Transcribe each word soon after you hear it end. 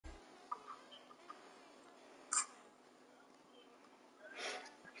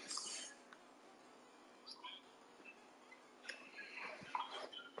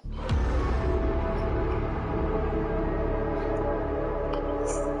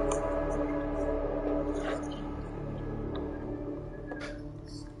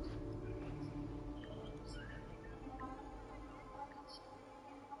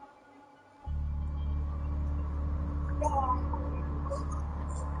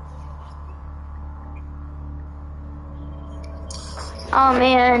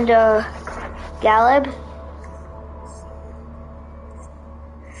And Galeb.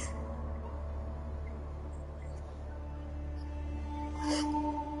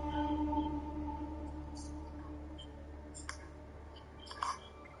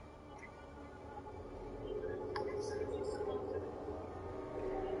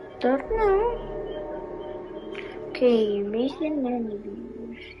 Don't know. Okay, Mason Andrews.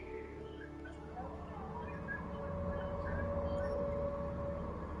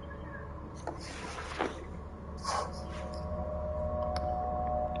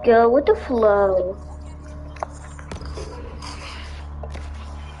 Go with the flow.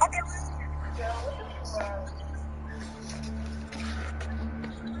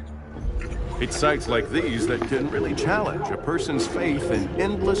 It's sites like these that can really challenge a person's faith in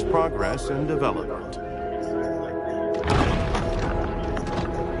endless progress and development.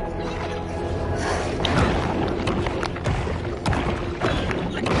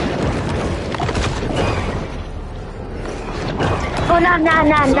 Oh, no.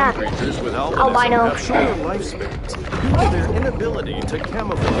 Some creatures with Albino. albinism have shorter lifespans due to their inability to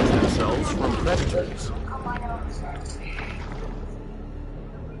camouflage themselves from predators.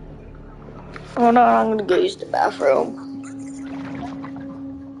 Hold on, I'm gonna go use the bathroom.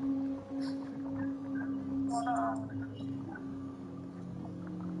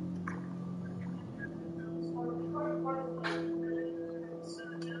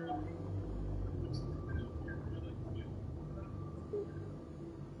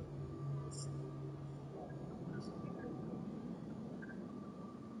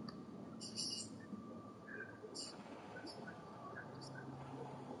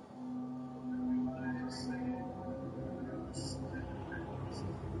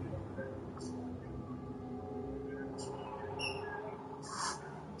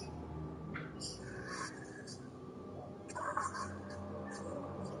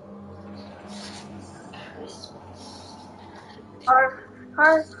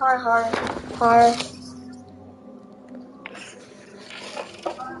 Har.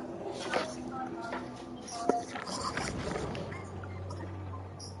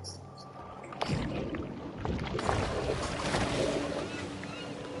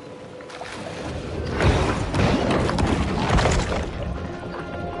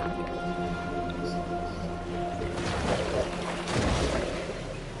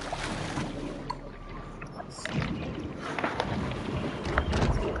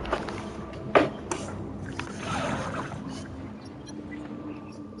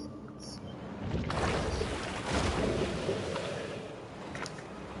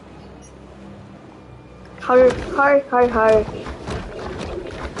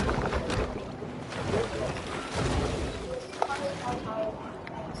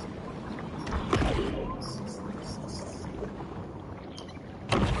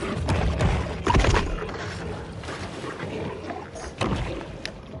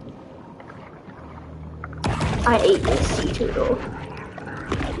 I ate this sea turtle.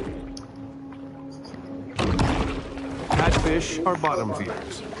 Catfish are bottom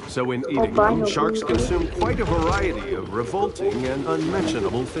feeders, so in eating them, sharks consume quite a variety of revolting and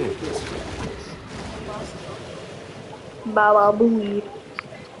unmentionable things. Baba booey.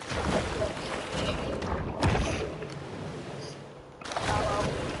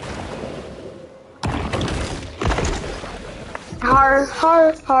 Har.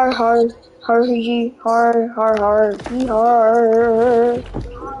 Hee har.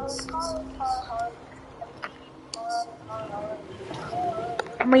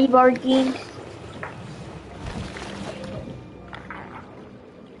 Am I barking?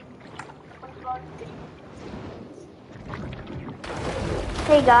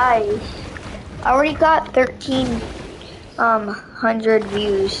 Hey guys, I already got 1,300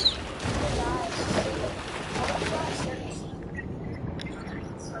 views.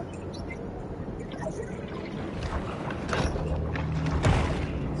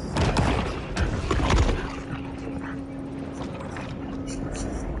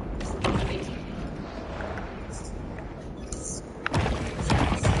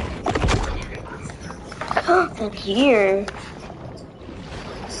 And here.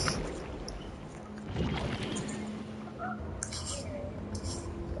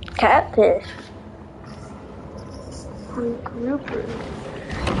 Catfish. Grouper.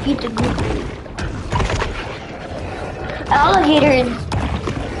 Eat the grouper. Alligators.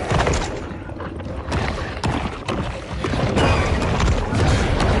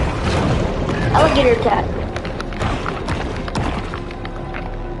 Alligator cat.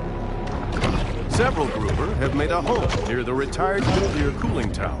 Several grouper have made a home near the retired nuclear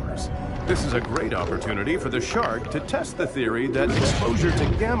cooling towers. This is a great opportunity for the shark to test the theory that exposure to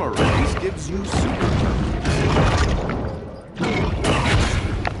gamma rays gives you superpowers.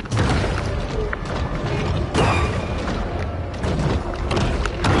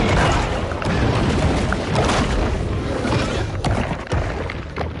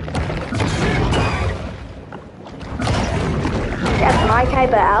 That's my type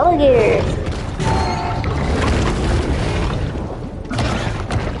of alligator.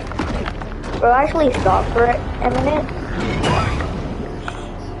 We'll actually stop for a minute.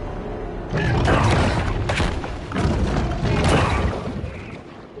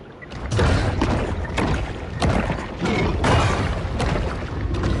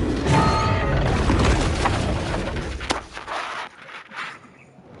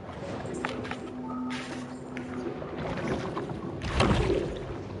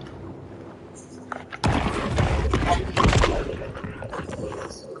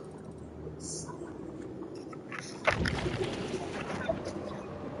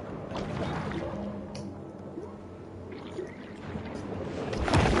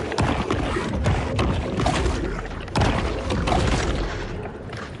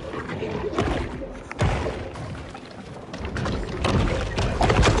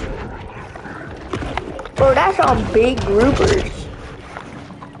 Bro, that's some big groupers.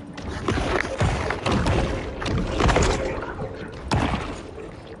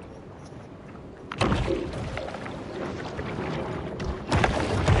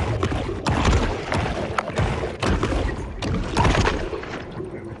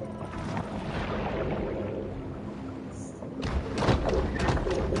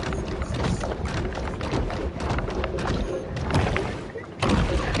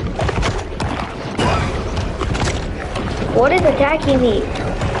 What is attacking me?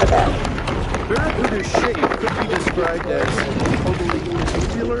 Barracuda's shape could be described as totally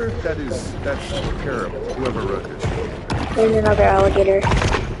tubular. That's terrible. Whoever wrote this. There's another alligator.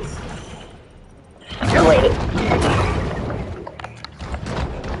 No, wait.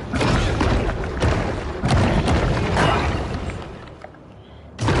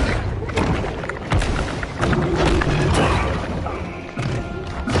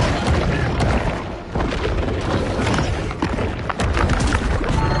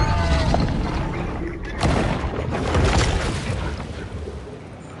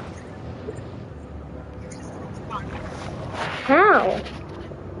 How?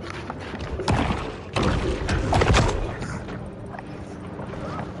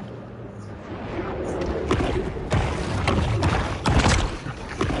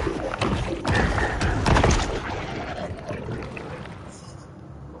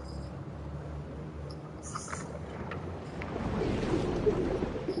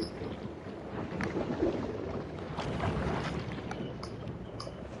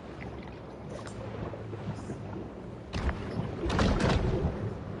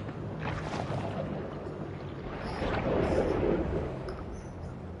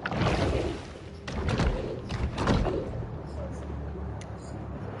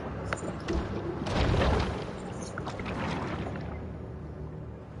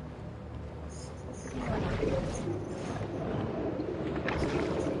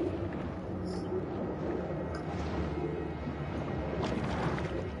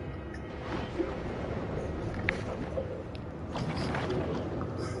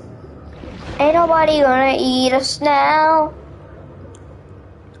 Ain't nobody gonna eat us now.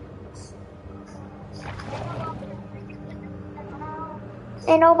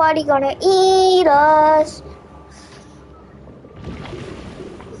 Ain't nobody gonna eat us.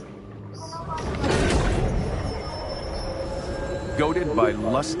 Goaded by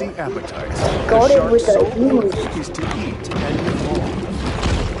lusty appetites, Goated the with shark's the sole ooze. purpose is to eat and evolve.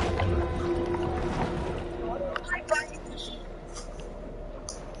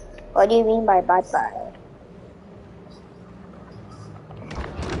 What do you mean by bye-bye?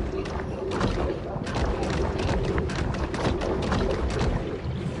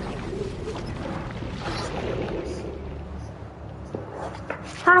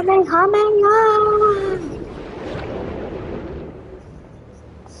 Humming, humming, hum.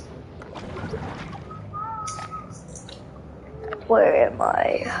 Where am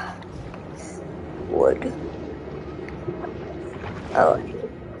I? Wood. Oh.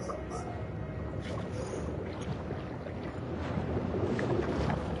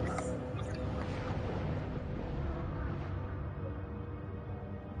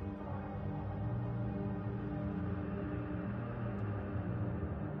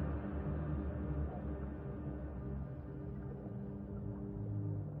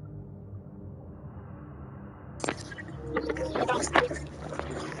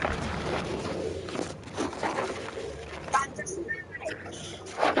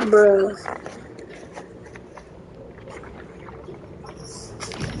 Bro.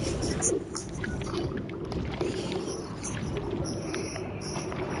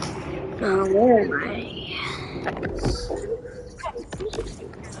 Where am I?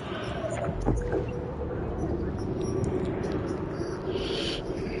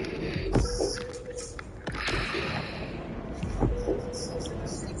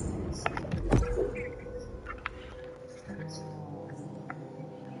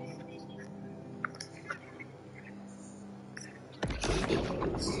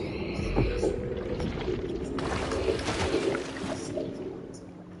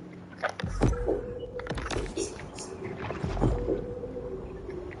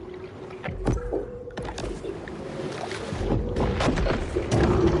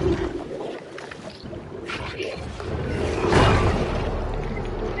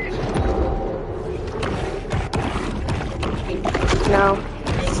 No.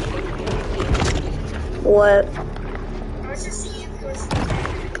 What?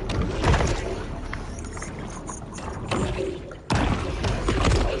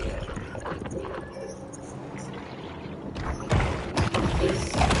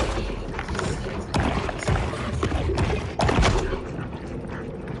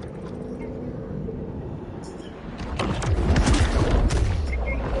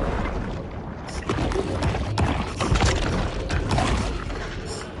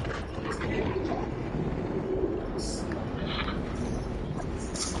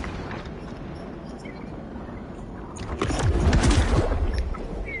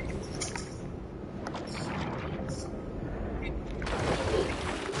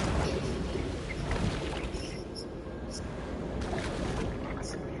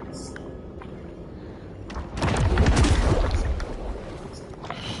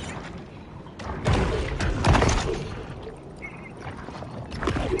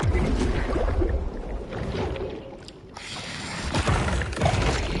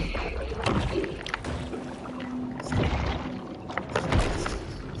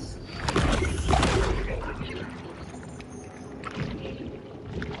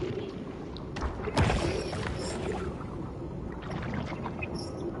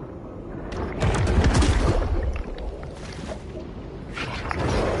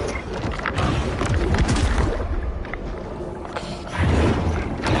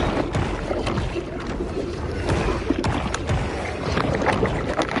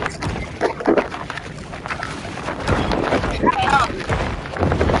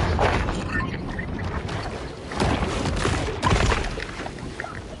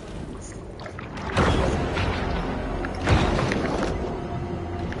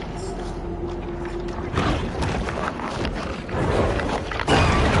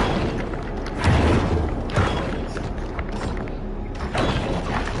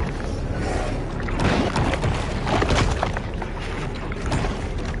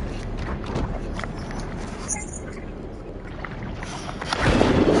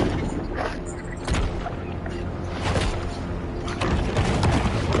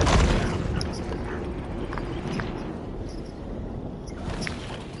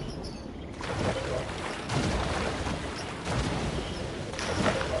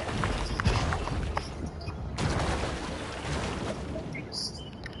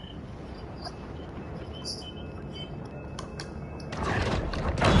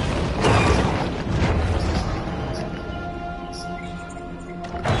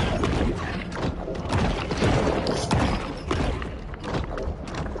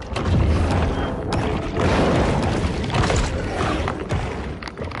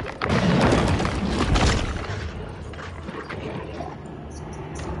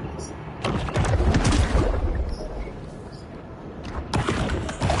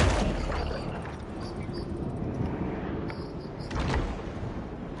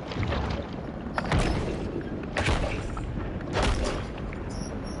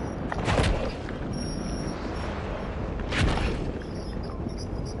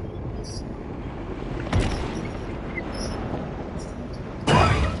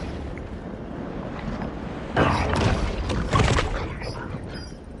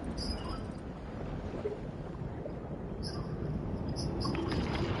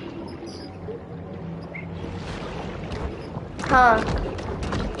 Huh.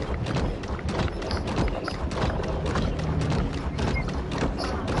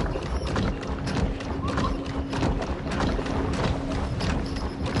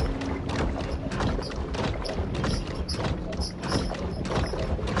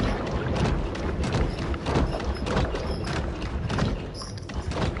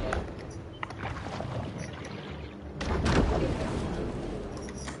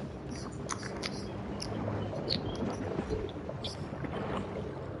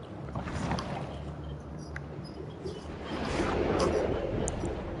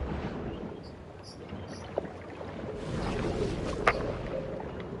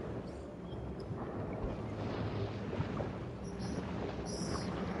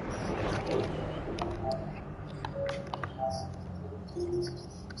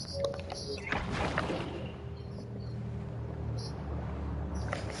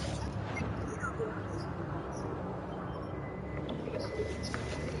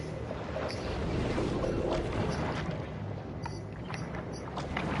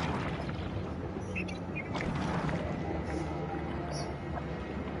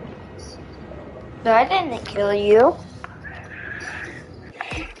 I didn't kill you.